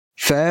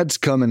Fads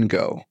come and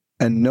go,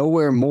 and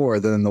nowhere more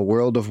than in the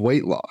world of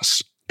weight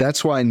loss.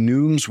 That's why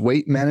Noom's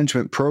weight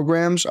management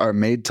programs are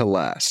made to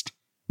last.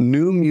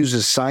 Noom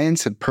uses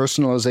science and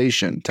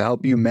personalization to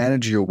help you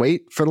manage your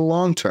weight for the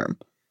long term.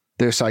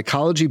 Their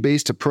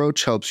psychology-based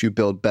approach helps you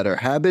build better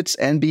habits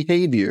and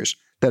behaviors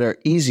that are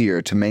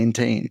easier to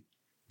maintain.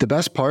 The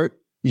best part?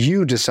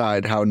 You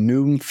decide how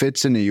Noom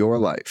fits into your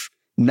life,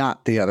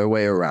 not the other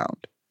way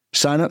around.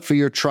 Sign up for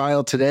your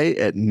trial today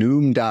at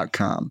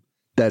Noom.com.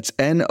 That's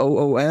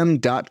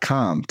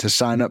Noom.com to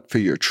sign up for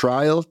your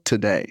trial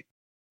today.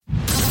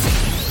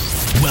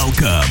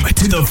 Welcome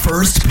to the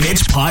First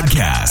Pitch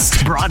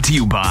Podcast, brought to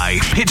you by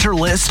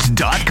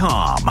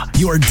PitcherList.com,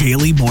 your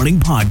daily morning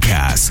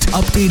podcast,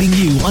 updating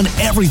you on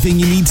everything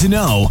you need to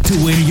know to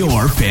win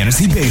your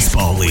fantasy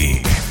baseball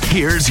league.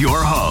 Here's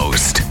your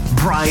host,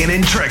 Brian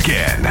and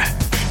Tricken.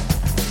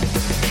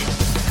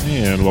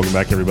 And welcome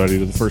back, everybody,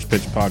 to the First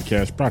Pitch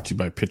Podcast, brought to you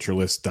by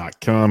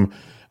PitcherList.com.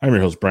 I'm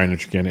your host, Brian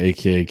Entrick,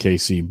 a.k.a.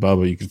 KC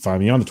Bubba. You can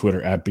find me on the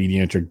Twitter at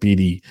BDentrick,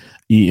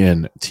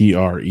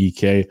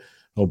 BDENTREK.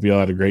 Hope you all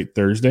had a great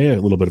Thursday. A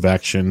little bit of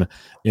action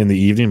in the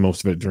evening,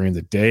 most of it during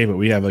the day, but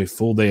we have a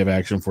full day of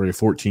action for you,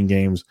 14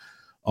 games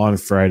on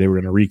Friday.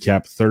 We're going to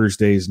recap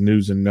Thursday's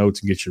news and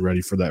notes and get you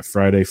ready for that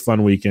Friday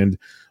fun weekend.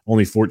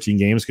 Only 14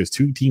 games because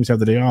two teams have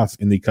the day off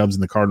in the Cubs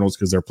and the Cardinals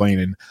because they're playing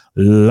in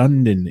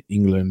London,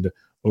 England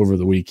over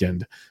the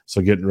weekend.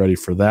 So getting ready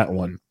for that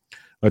one.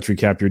 Let's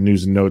recap your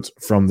news and notes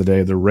from the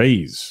day. The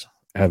Rays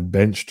have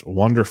benched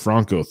Wander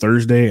Franco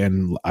Thursday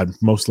and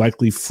most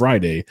likely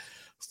Friday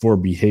for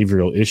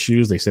behavioral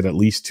issues. They said at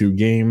least 2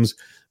 games,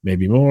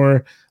 maybe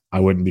more.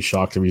 I wouldn't be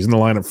shocked if he's in the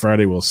lineup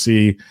Friday. We'll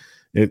see.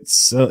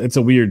 It's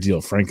a weird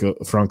deal.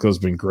 Franco's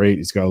been great.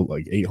 He's got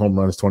like 8 home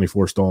runs,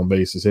 24 stolen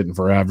bases, hitting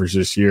for average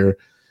this year.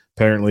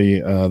 Apparently,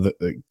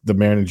 the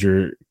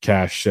manager,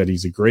 Cash, said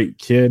he's a great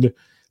kid,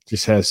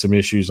 just has some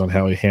issues on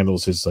how he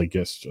handles his, I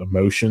guess,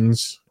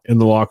 emotions in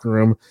the locker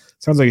room.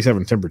 Sounds like he's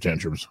having temper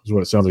tantrums is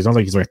what it sounds like. It sounds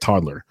like he's like a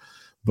toddler.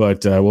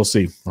 But we'll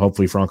see.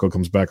 Hopefully Franco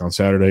comes back on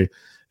Saturday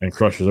and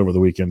crushes over the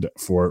weekend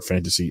for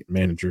fantasy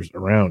managers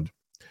around.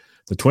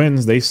 The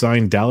Twins, they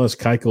signed Dallas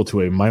Keuchel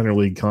to a minor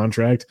league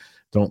contract.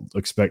 Don't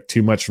expect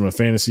too much from a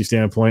fantasy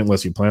standpoint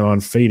unless you plan on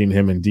fading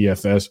him in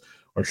DFS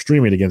or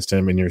streaming against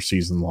him in your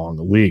season-long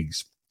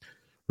leagues.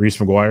 Reese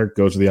McGuire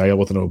goes to the IL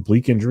with an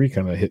oblique injury,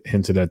 kind of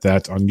hinted at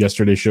that on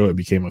yesterday's show. It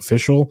became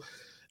official.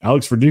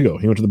 Alex Verdugo,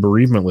 he went to the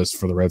bereavement list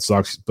for the Red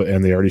Sox,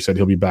 and they already said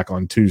he'll be back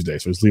on Tuesday.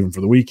 So he's leaving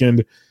for the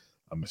weekend.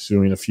 I'm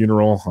assuming a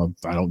funeral.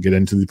 I don't get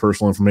into the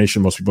personal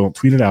information. Most people don't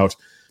tweet it out,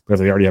 but if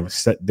they already have a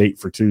set date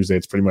for Tuesday,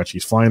 it's pretty much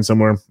he's flying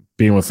somewhere,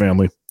 being with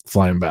family,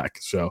 flying back.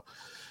 So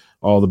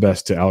all the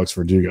best to Alex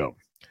Verdugo.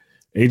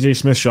 A.J.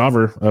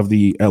 Smith-Shawver of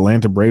the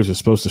Atlanta Braves was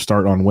supposed to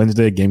start on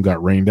Wednesday. Game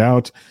got rained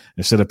out.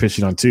 Instead of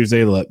pitching on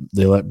Tuesday,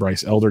 they let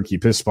Bryce Elder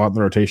keep his spot in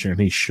the rotation, and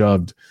he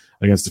shoved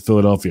against the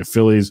Philadelphia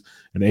Phillies.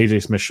 And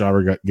A.J.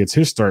 Smith-Shawver gets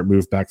his start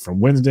moved back from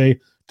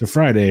Wednesday to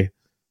Friday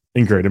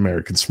in Great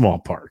American Small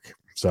Park.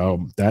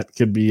 So that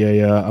could be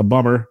a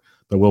bummer,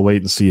 but we'll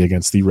wait and see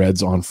against the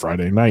Reds on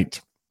Friday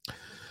night.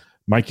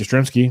 Mike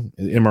Yastrzemski,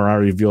 MRI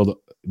revealed,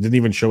 didn't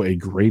even show a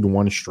grade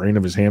 1 strain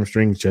of his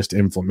hamstring, just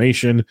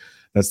inflammation.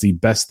 That's the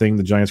best thing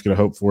the Giants could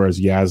hope for, as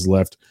Yaz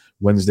left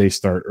Wednesday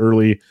start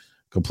early,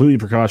 completely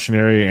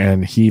precautionary,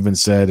 and he even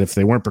said if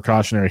they weren't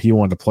precautionary, he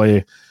wanted to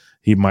play,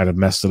 he might have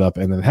messed it up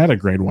and then had a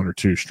grade 1 or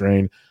 2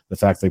 strain. The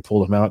fact they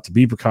pulled him out to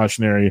be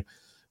precautionary,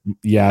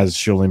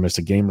 Yaz only missed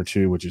a game or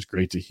 2, which is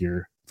great to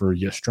hear for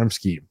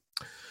Yastrzemski.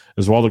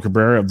 Oswaldo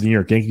Cabrera of the New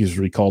York Yankees was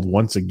recalled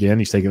once again.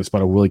 He's taking the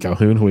spot of Willie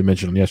Calhoun, who we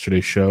mentioned on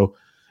yesterday's show,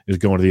 is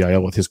going to the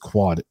IL with his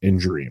quad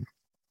injury.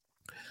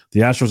 The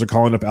Astros are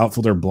calling up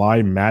outfielder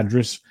Bly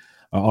Madras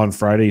on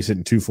Friday. He's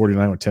hitting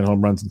 .249 with 10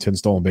 home runs and 10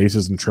 stolen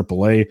bases in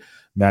AAA.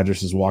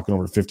 Madras is walking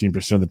over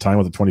 15% of the time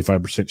with a 25%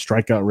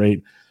 strikeout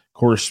rate.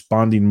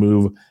 Corresponding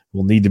move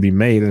will need to be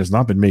made and has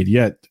not been made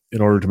yet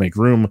in order to make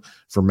room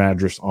for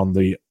Madras on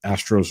the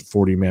Astros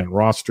 40-man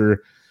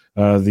roster.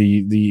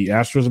 The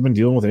Astros have been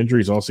dealing with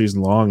injuries all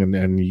season long,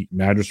 and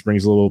Madras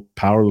brings a little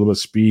power, a little bit of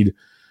speed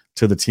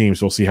to the team.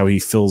 So we'll see how he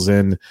fills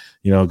in,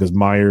 because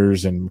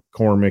Myers and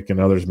McCormick and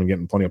others have been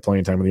getting plenty of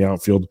playing time in the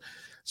outfield.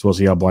 So we'll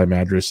see how Bly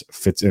Madras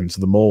fits into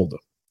the mold.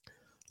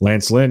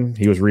 Lance Lynn,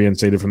 he was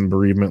reinstated from the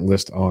bereavement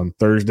list on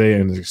Thursday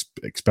and is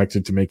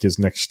expected to make his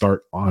next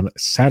start on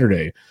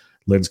Saturday.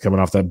 Lynn's coming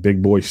off that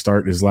big boy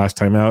start his last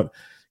time out.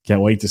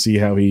 Can't wait to see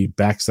how he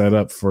backs that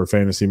up for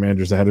fantasy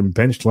managers that had him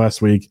benched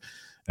last week,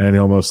 and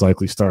he'll most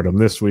likely start him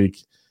this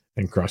week,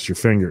 and cross your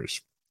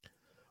fingers.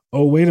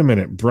 Oh, wait a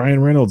minute.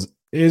 Brian Reynolds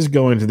is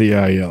going to the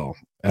IL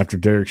after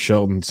Derek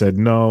Shelton said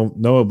no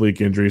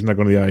oblique injury. He's not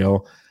going to the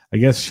IL. I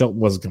guess Shelton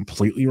wasn't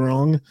completely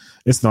wrong.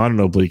 It's not an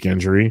oblique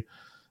injury.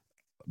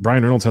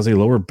 Brian Reynolds has a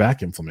lower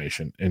back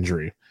inflammation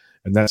injury,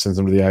 and that sends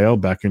him to the IL.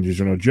 Back injuries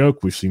are no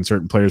joke. We've seen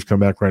certain players come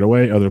back right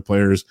away. Other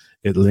players,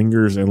 it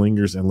lingers and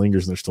lingers and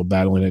lingers, and they're still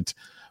battling it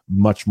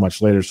much,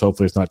 much later. So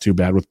hopefully it's not too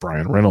bad with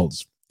Brian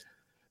Reynolds.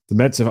 The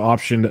Mets have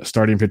optioned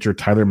starting pitcher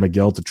Tyler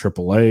Miguel to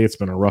AAA. It's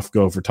been a rough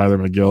go for Tyler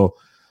Miguel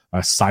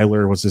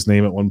Seiler was his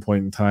name at one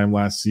point in time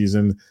last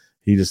season.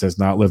 He just has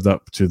not lived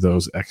up to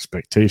those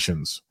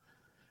expectations.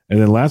 And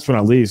then last but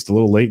not least, a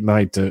little late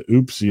night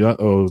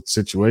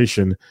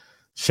situation.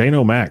 Shane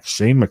O'Mac.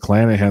 Shane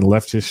McClanahan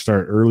left his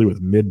start early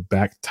with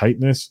mid-back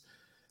tightness.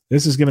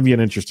 This is going to be an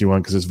interesting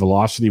one because his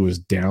velocity was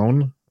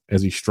down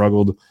as he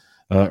struggled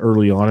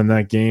early on in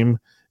that game.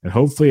 And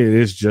hopefully it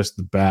is just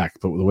the back.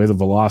 But with the way the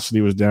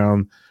velocity was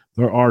down,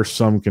 there are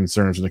some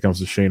concerns when it comes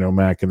to Shane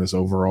O'Mac in this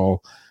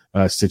overall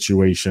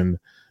situation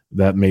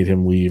that made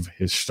him leave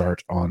his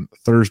start on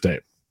Thursday.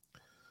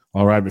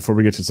 All right, before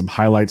we get to some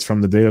highlights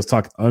from the day, let's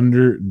talk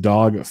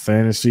Underdog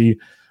Fantasy.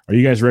 Are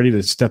you guys ready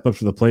to step up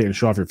to the plate and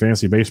show off your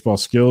fantasy baseball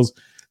skills?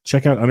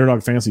 Check out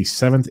Underdog Fantasy's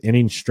 7th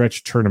inning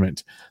stretch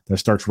tournament that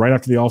starts right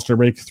after the All-Star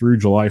break through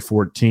July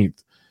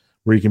 14th,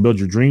 where you can build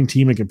your dream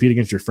team and compete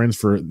against your friends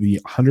for the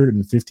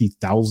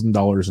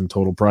 $150,000 in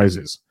total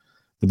prizes.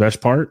 The best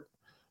part?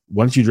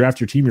 Once you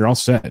draft your team, you're all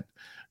set.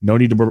 No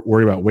need to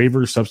worry about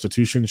waivers,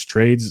 substitutions,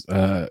 trades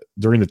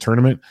during the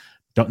tournament.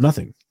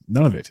 Nothing.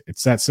 None of it.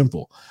 It's that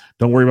simple.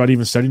 Don't worry about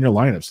even setting your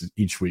lineups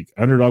each week.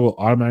 Underdog will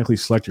automatically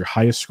select your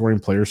highest scoring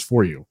players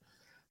for you.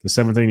 The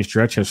 7th inning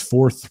stretch has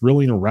 4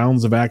 thrilling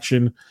rounds of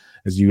action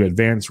as you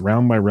advance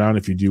round by round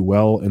if you do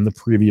well in the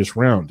previous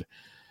round.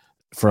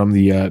 From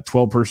the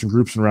 12-person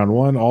groups in round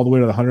 1 all the way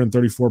to the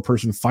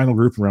 134-person final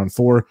group in round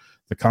 4,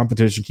 the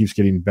competition keeps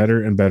getting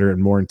better and better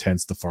and more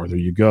intense the farther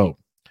you go.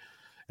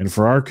 And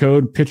for our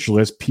code,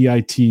 PitcherList,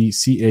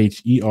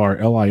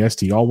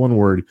 PITCHERLIST, all one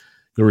word,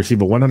 you'll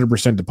receive a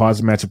 100%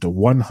 deposit match up to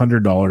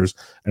 $100,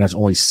 and that's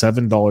only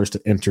 $7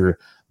 to enter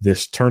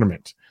this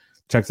tournament.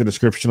 Check the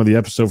description of the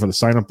episode for the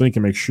sign-up link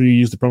and make sure you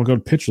use the promo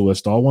code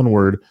PitcherList, all one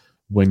word,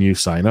 when you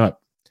sign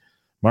up.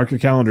 Mark your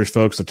calendars,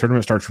 folks. The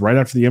tournament starts right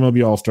after the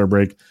MLB All-Star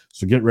break,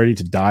 so get ready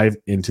to dive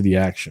into the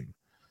action.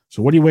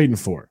 So what are you waiting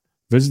for?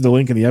 Visit the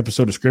link in the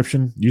episode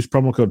description, use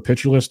promo code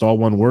PitcherList, all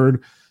one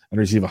word, and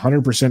receive a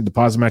 100%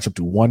 deposit match up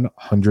to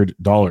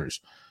 $100.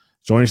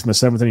 Join us in the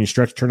 7th inning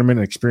stretch tournament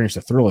and experience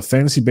the thrill of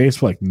fantasy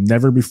baseball like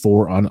never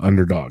before on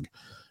Underdog.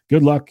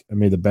 Good luck, and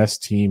may the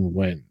best team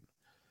win.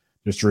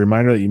 Just a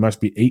reminder that you must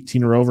be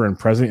 18 or over and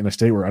present in a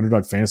state where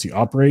Underdog Fantasy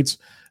operates,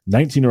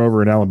 19 or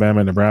over in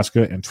Alabama and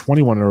Nebraska, and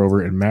 21 or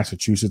over in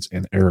Massachusetts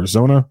and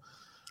Arizona.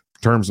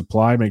 Terms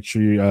apply. Make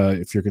sure you,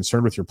 if you're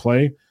concerned with your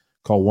play,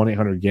 call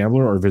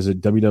 1-800-GAMBLER or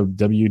visit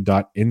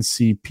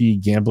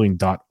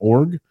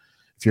www.ncpgambling.org.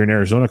 If you're in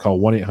Arizona, call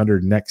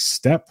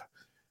 1-800-NEXT-STEP.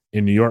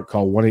 In New York,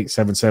 call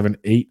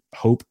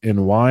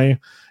 1-877-8-HOPE-NY.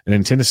 And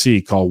in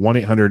Tennessee, call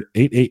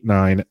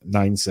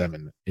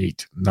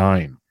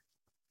 1-800-889-9789.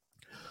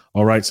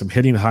 All right, some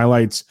hitting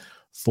highlights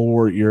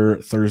for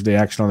your Thursday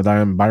action on the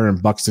diamond. Byron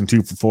Buxton,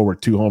 2 for 4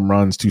 with 2 home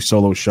runs, 2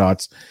 solo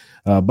shots.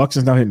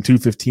 Buxton's now hitting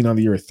 .215 on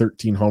the year with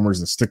 13 homers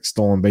and 6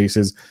 stolen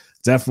bases.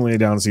 Definitely a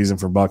down season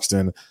for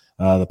Buxton.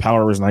 The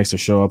power was nice to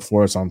show up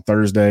for us on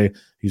Thursday.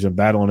 He's been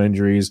battling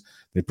injuries.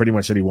 They pretty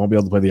much said he won't be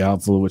able to play the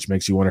outfield, which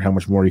makes you wonder how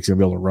much more he's going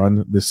to be able to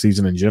run this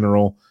season in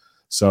general.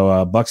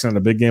 So Buxton had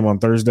a big game on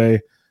Thursday.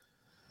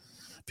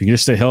 If you can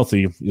just stay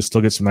healthy, you'll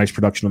still get some nice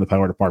production in the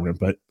power department,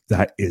 but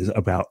that is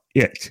about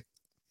it.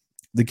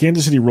 The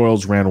Kansas City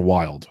Royals ran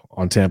wild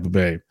on Tampa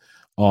Bay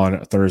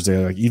on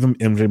Thursday. Like even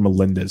MJ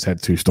Melendez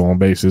had 2 stolen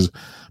bases.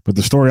 But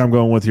the story I'm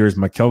going with here is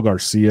Maikel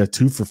Garcia,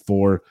 2 for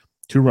 4,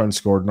 2 runs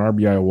scored, an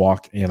RBI, a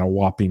walk, and a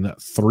whopping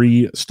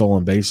 3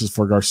 stolen bases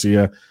for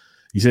Garcia.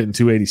 He's hitting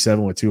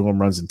 .287 with 2 home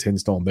runs and 10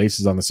 stolen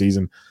bases on the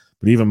season.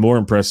 But even more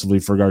impressively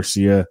for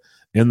Garcia,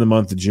 in the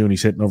month of June,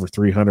 he's hitting over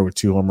 300 with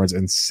 2 home runs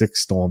and 6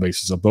 stolen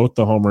bases. So both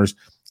the homers,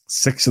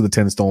 6 of the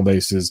 10 stolen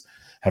bases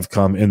have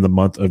come in the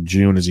month of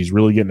June as he's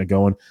really getting it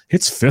going.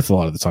 Hits 5th a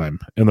lot of the time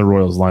in the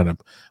Royals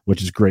lineup,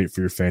 which is great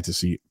for your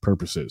fantasy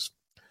purposes.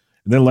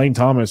 And then Lane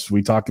Thomas,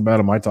 we talk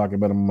about him. I talk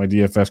about him on my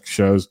DFS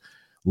shows.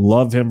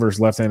 Love him versus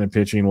left-handed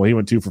pitching. Well, he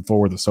went 2 for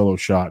 4 with a solo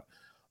shot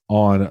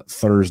on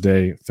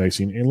Thursday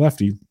facing a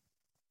lefty.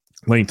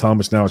 Lane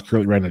Thomas now is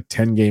currently riding a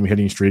 10-game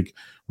hitting streak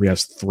where he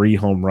has 3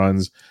 home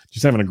runs.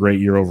 Just having a great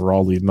year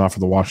overall, leading off for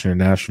the Washington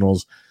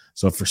Nationals.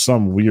 So if for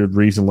some weird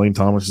reason Lane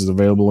Thomas is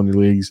available in your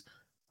leagues,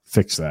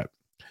 fix that.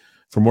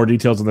 For more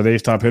details on the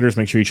day's top hitters,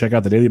 make sure you check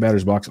out the Daily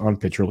Batters Box on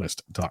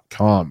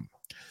PitcherList.com.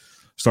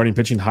 Starting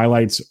pitching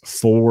highlights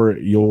from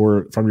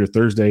your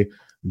Thursday.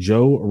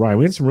 Joe Ryan.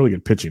 We had some really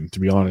good pitching, to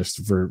be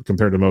honest,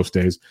 compared to most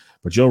days.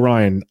 But Joe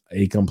Ryan,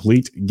 a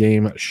complete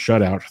game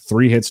shutout.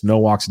 3 hits, no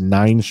walks,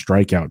 9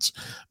 strikeouts.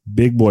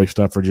 Big boy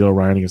stuff for Joe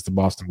Ryan against the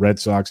Boston Red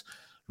Sox.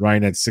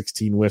 Ryan had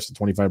 16 whiffs and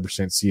 25%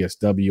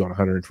 CSW on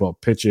 112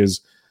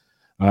 pitches.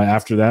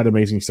 After that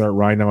amazing start,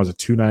 Ryan now has a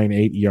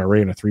 2.98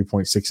 ERA and a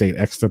 3.68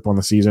 xFIP on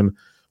the season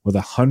with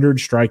 100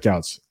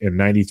 strikeouts in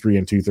 93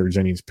 2/3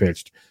 innings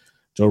pitched.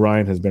 Joe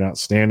Ryan has been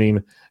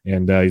outstanding,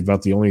 and he's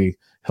about the only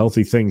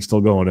healthy thing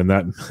still going in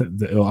that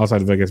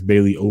outside of, I guess,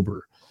 Bailey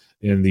Ober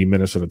in the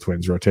Minnesota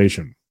Twins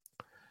rotation.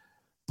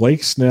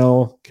 Blake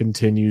Snell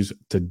continues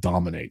to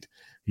dominate.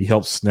 He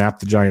helped snap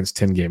the Giants'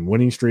 10-game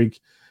winning streak.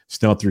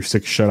 Snell threw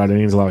 6 shutout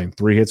innings, allowing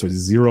 3 hits with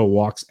 0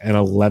 walks and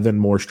 11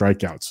 more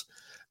strikeouts.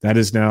 That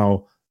is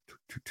now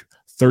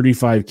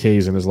 35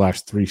 Ks in his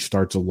last 3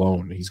 starts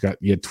alone.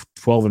 He had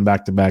 12 in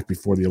back-to-back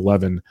before the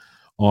 11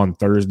 on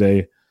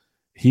Thursday.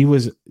 He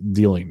was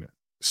dealing.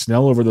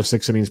 Snell over the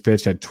 6 innings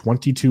pitched had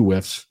 22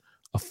 whiffs,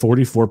 a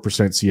 44%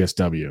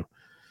 CSW.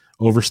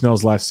 Over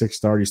Snell's last 6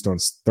 starts, he's thrown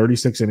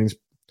 36 innings,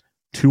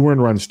 2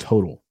 earned runs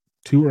total.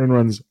 2 earned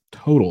runs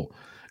total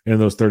in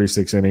those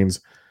 36 innings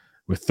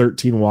with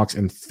 13 walks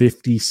and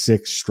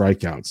 56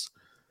 strikeouts.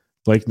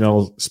 Blake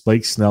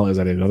Snell is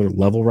at another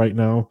level right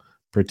now.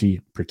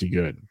 Pretty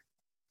good.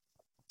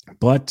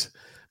 But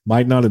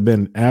might not have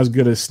been as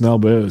good as Snell,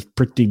 but it was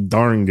pretty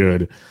darn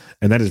good.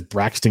 And that is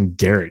Braxton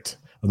Garrett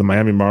of the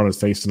Miami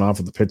Marlins facing off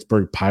with the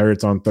Pittsburgh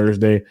Pirates on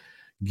Thursday.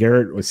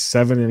 Garrett was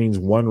 7 innings,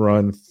 1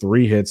 run,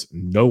 3 hits,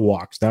 no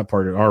walks. That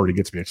part already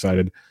gets me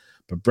excited.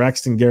 But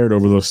Braxton Garrett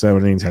over those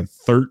 7 innings had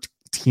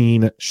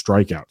 13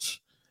 strikeouts.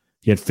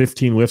 He had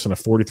 15 whiffs and a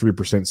 43%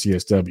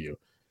 CSW.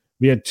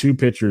 We had 2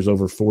 pitchers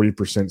over 40%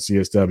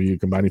 CSW,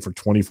 combining for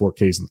 24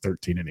 Ks in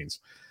 13 innings.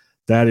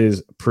 That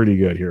is pretty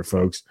good here,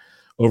 folks.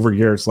 Over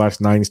Garrett's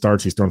last 9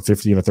 starts, he's thrown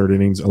 50 in the 3rd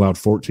innings, allowed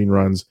 14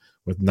 runs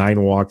with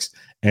 9 walks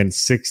and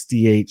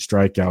 68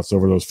 strikeouts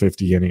over those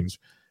 50 innings.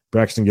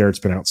 Braxton Garrett's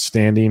been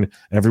outstanding.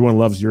 Everyone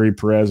loves Yuri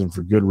Perez, and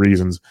for good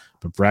reasons,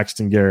 but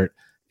Braxton Garrett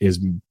is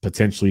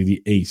potentially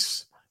the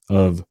ace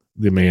of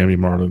the Miami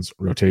Marlins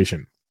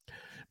rotation.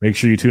 Make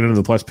sure you tune into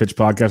the Plus Pitch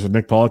podcast with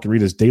Nick Pollock and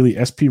read his daily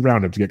SP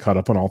Roundup to get caught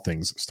up on all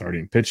things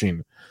starting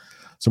pitching.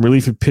 Some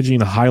relief pitching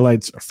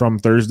highlights from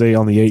Thursday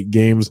on the 8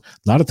 games.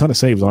 Not a ton of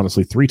saves,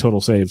 honestly. 3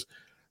 total saves.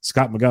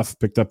 Scott McGough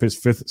picked up his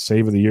 5th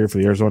save of the year for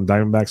the Arizona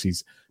Diamondbacks.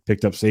 He's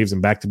picked up saves in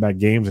back-to-back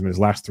games, and his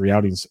last 3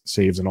 outings,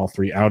 saves in all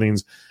 3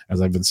 outings.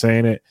 As I've been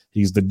saying it,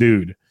 he's the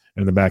dude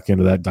in the back end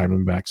of that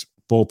Diamondbacks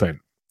bullpen.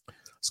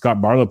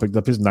 Scott Barlow picked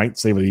up his 9th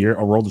save of the year.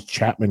 Aroldis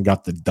Chapman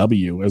got the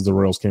W as the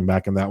Royals came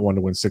back in that one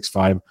to win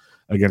 6-5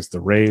 against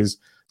the Rays.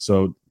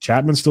 So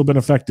Chapman's still been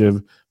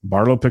effective.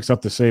 Barlow picks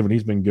up the save, and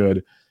he's been good.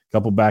 A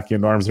couple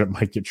back-end arms that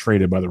might get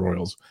traded by the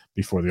Royals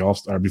before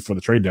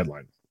the trade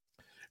deadline.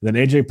 And then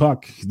A.J.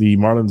 Puck, the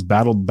Marlins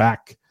battled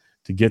back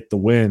to get the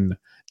win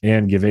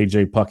and give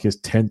A.J. Puck his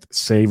 10th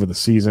save of the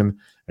season,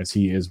 as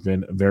he has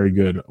been very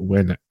good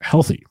when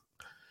healthy.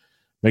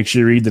 Make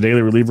sure you read the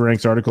Daily Reliever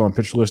Ranks article on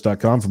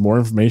PitcherList.com for more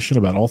information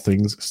about all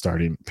things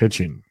starting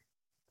pitching.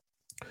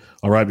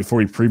 All right, before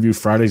we preview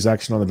Friday's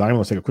action on the diamond,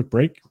 let's take a quick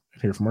break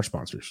and hear from our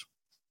sponsors.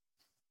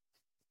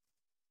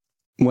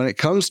 When it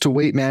comes to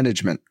weight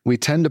management, we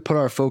tend to put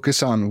our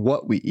focus on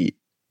what we eat,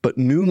 but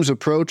Noom's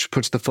approach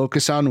puts the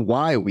focus on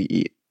why we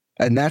eat,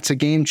 and that's a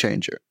game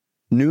changer.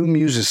 Noom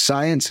uses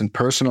science and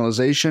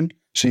personalization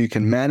so you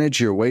can manage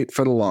your weight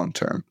for the long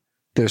term.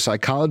 Their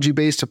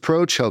psychology-based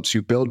approach helps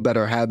you build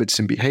better habits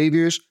and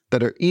behaviors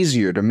that are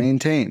easier to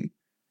maintain.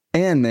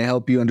 And they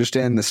help you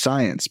understand the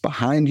science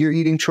behind your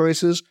eating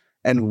choices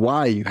and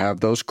why you have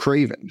those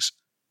cravings.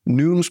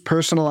 Noom's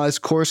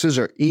personalized courses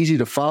are easy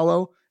to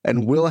follow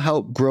and will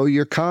help grow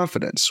your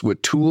confidence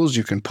with tools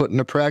you can put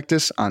into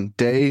practice on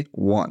day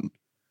 1.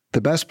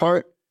 The best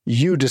part?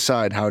 You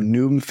decide how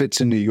Noom fits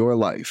into your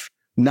life,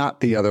 not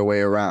the other way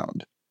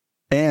around.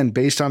 And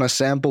based on a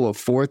sample of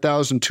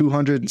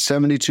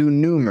 4,272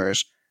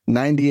 Noomers,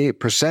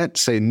 98%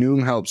 say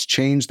Noom helps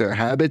change their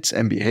habits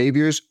and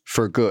behaviors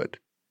for good.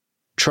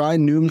 Try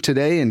Noom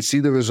today and see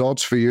the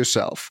results for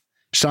yourself.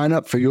 Sign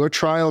up for your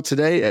trial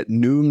today at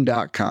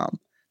Noom.com.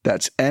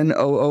 That's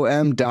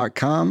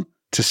Noom.com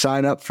to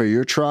sign up for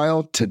your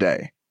trial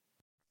today.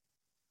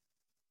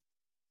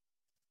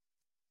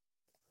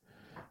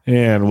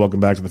 And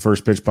welcome back to the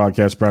First Pitch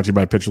Podcast, brought to you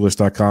by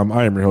PitcherList.com.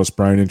 I am your host,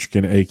 Brian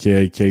Inchikin,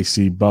 a.k.a.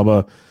 KC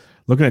Bubba.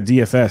 Looking at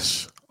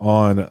DFS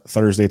on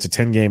Thursday. It's a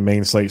 10-game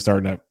main slate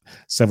starting at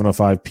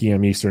 7:05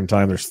 p.m. Eastern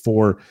Time. There's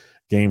 4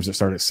 games that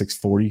start at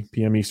 6:40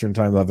 p.m. Eastern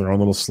Time. They'll have their own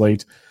little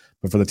slate.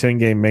 But for the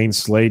 10-game main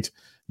slate,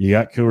 you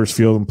got Coors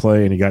Field in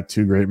play, and you got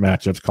 2 great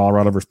matchups,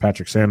 Colorado versus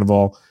Patrick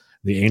Sandoval,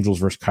 the Angels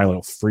versus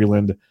Kyle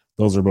Freeland.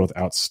 Those are both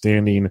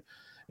outstanding.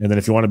 And then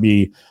if you want to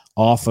be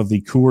off of the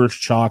Coors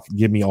chalk,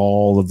 give me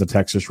all of the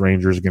Texas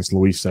Rangers against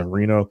Luis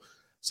Severino.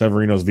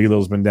 Severino's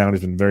velo's been down.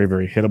 He's been very,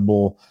 very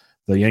hittable.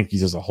 The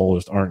Yankees as a whole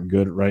just aren't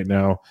good right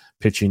now.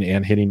 Pitching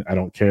and hitting, I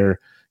don't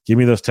care. Give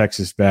me those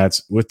Texas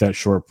bats with that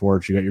short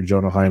porch. You got your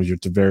Jonah Heims, your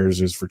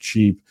Tavares for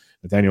cheap,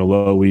 Nathaniel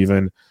Lowe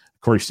even.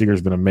 Corey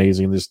Seager's been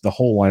amazing. The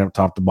whole lineup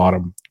top to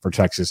bottom for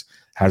Texas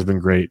has been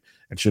great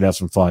and should have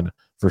some fun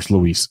versus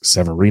Luis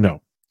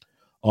Severino.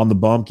 On the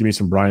bump, give me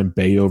some Brian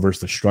Bayo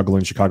versus the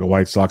struggling Chicago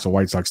White Sox, a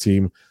White Sox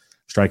team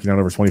striking out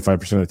over 25%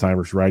 of the time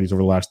versus righties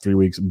over the last 3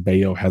 weeks.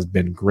 Bayo has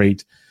been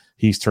great.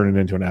 He's turning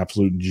into an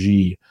absolute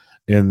G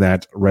in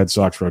that Red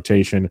Sox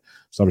rotation.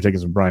 So I'll be taking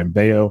some Brian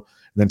Bayo.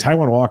 And then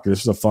Taijuan Walker, this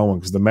is a fun one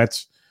because the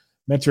Mets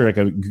are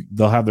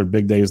they'll have their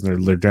big days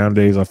and their down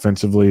days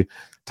offensively.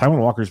 Taijuan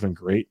Walker's been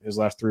great his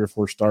last 3 or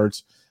 4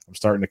 starts. I'm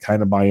starting to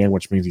kind of buy in,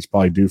 which means he's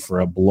probably due for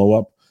a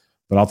blow-up.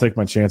 But I'll take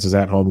my chances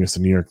at home against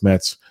the New York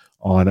Mets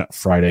on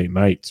Friday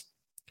night.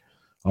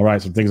 All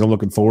right, some things I'm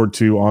looking forward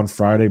to on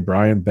Friday.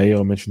 Brian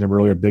Bayo, mentioned him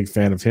earlier, big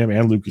fan of him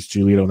and Lucas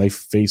Giolito, and they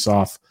face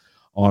off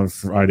on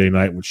Friday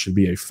night, which should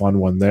be a fun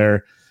one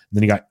there.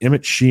 then you got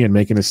Emmett Sheehan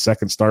making his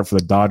second start for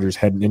the Dodgers,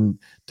 heading in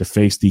to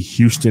face the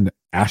Houston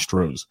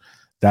Astros.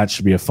 That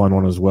should be a fun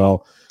one as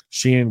well.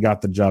 Sheehan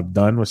got the job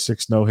done with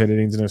 6 no-hit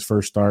innings in his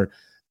first start.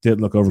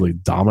 Didn't look overly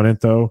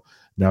dominant, though.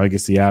 Now he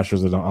gets the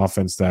Astros with an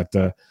offense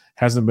that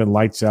hasn't been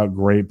lights out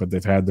great, but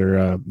they've had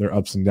their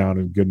ups and downs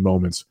and good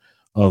moments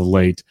of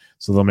late.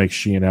 So they'll make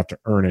Sheehan have to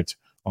earn it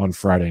on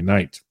Friday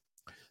night.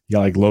 You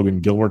got like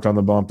Logan Gilbert on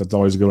the bump. That's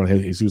always a good one.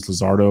 Jesus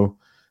Luzardo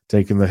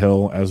taking the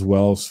hill as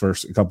well.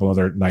 First, a couple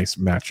other nice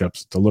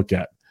matchups to look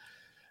at.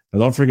 Now,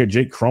 don't forget,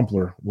 Jake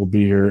Crumpler will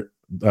be here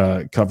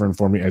covering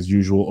for me as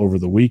usual over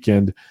the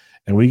weekend.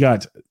 And we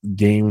got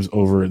games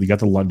over. We got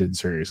the London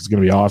series. It's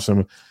going to be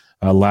awesome.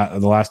 The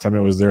last time I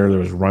was there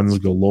was runs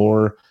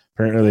galore.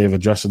 Apparently, they've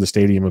adjusted the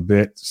stadium a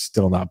bit.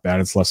 Still not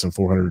bad. It's less than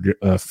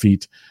 400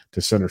 feet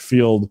to center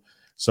field.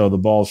 So the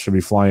balls should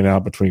be flying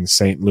out between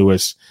St.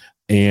 Louis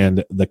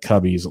and the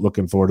Cubbies.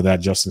 Looking forward to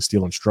that. Justin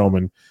Steele and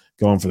Stroman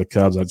going for the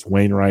Cubs. That's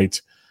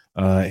Wainwright.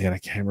 And I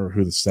can't remember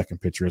who the second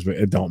pitcher is, but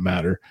it don't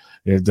matter.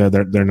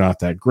 They're not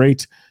that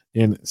great. I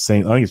think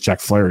it's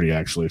Jack Flaherty,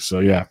 actually. So,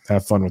 yeah,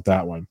 have fun with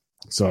that one.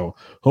 So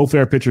hopefully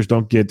our pitchers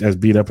don't get as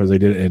beat up as they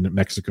did in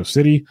Mexico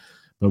City,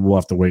 but we'll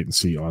have to wait and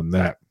see on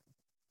that.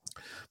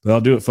 But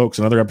that'll do it, folks.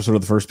 Another episode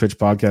of the First Pitch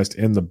Podcast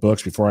in the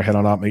books. Before I head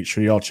on out, make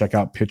sure you all check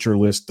out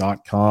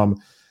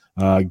PitcherList.com.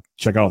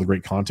 Check out all the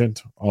great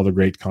content, all the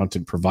great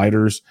content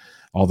providers,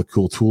 all the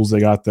cool tools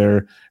they got there.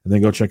 And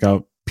then go check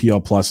out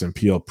PL Plus and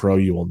PL Pro.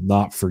 You will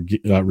not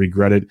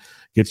regret it.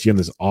 Gets you in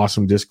this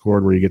awesome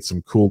Discord where you get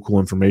some cool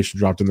information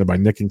dropped in there by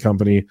Nick and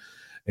company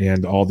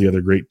and all the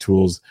other great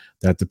tools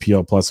that the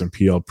PL Plus and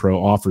PL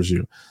Pro offers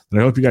you.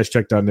 And I hope you guys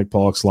checked out Nick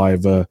Pollock's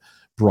live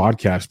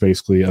broadcast,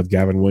 basically, of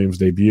Gavin Williams'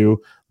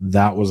 debut.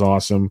 That was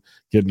awesome.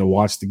 Getting to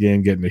watch the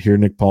game, getting to hear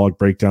Nick Pollock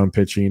break down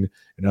pitching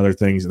and other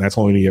things. And that's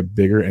only going to get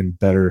bigger and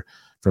better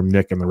from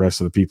Nick and the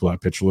rest of the people at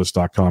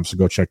PitcherList.com. So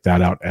go check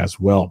that out as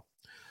well.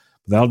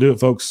 But that'll do it,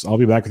 folks. I'll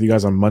be back with you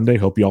guys on Monday.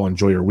 Hope you all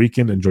enjoy your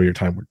weekend. Enjoy your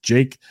time with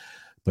Jake.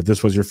 But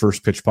this was your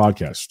First Pitch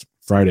Podcast,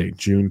 Friday,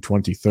 June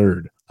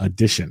 23rd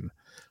edition.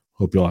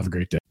 Hope you all have a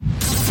great day.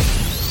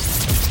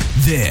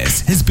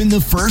 This has been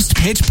the First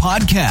Pitch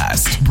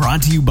Podcast,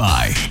 brought to you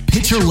by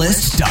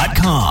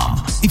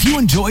PitcherList.com. If you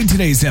enjoyed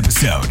today's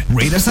episode,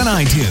 rate us on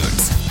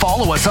iTunes,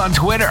 follow us on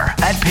Twitter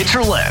at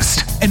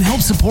PitcherList, and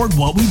help support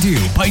what we do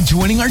by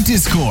joining our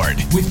Discord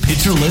with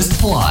PitcherList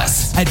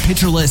Plus at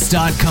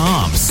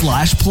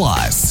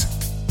PitcherList.com/plus.